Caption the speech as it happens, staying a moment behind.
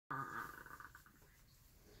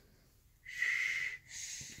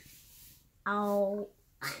Out.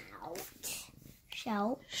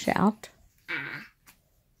 Shout. Shout.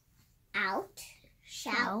 Out.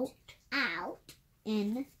 Shout. Out.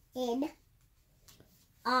 In.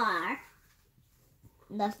 R.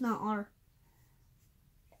 That's not R.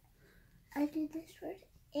 I did this word.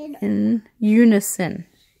 In unison.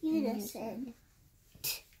 Unison.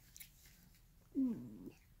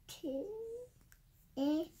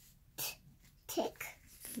 Tick.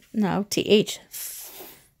 No, TH.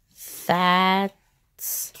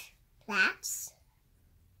 That's.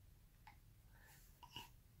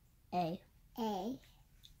 A.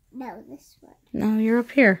 No, this one. No, you're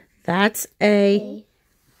up here. That's a.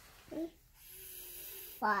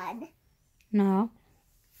 Fun. No.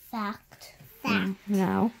 Fact.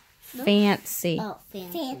 No. Fancy. Oh,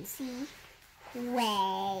 fancy.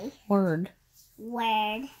 Way. Word.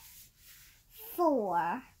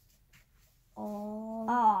 For.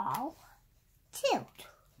 All. Two.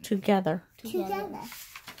 Together. Together.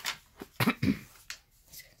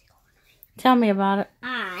 Tell me about it.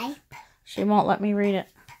 I. She won't let me read it.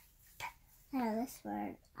 Oh, this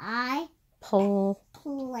word. I Pull.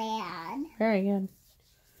 plan Very good.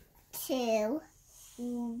 to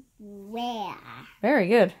wear Very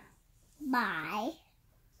good. my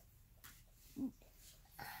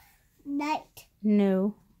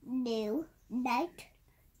new night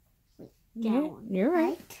gown. You're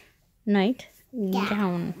right. Night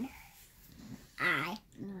gown. I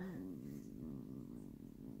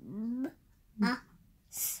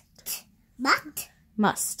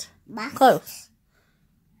Must. must Close.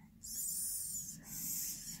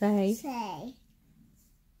 Say.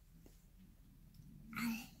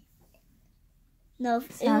 No, if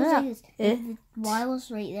it Sound was it like out. this. If the Y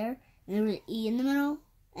was right there, and there was an E in the middle,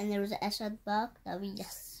 and there was an S at the back, that would be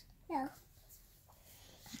yes. No.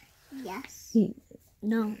 Yes.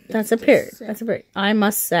 No. That's a period. That's a period. I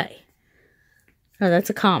must say. Oh, that's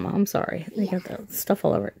a comma. I'm sorry. They got that stuff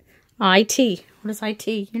all over it. IT. What is IT?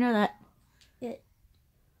 You know that.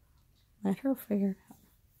 Let her figure it out.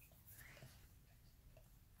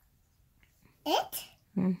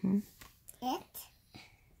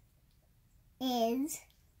 It is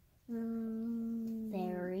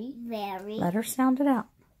very Let her sound it out.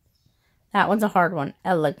 That one's a hard one.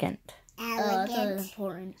 Elegant. That's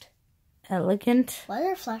important. Elegant. Why is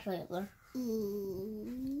there a flashlight up there?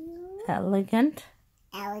 Elegant.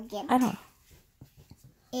 I don't know.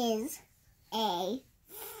 Is a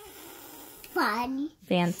fun,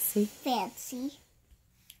 Fancy. fancy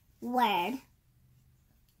word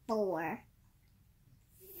for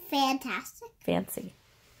fantastic, Fancy.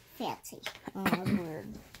 fancy.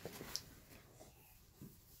 Word.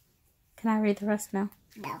 Can I read the rest now?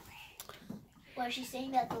 No. Was she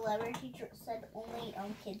saying that the library teacher said only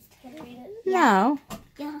kids can read it? No.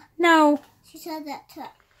 Yeah. No. She said that too.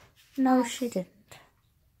 No, she didn't.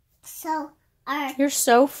 So, You're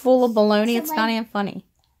so full of baloney, So it's not even funny.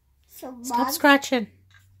 so Stop Mom, scratching.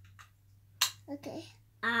 okay.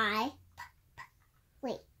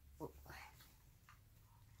 Wait.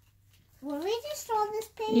 Were we just on this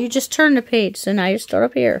page? You just turned the page, so now you start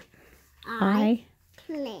up here. I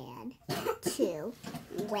plan to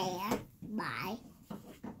wear my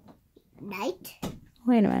night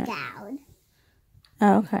Wait a minute. gown.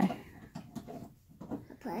 Oh, okay.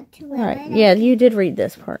 I plan to All wear right. my Yeah, you did read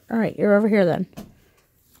this part. All right, you're over here then.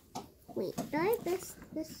 Wait, did I miss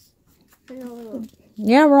this? No,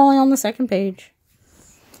 Yeah, we're only on the second page.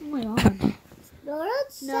 oh my god. No, we're on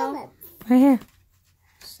 7. Right here.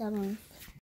 7.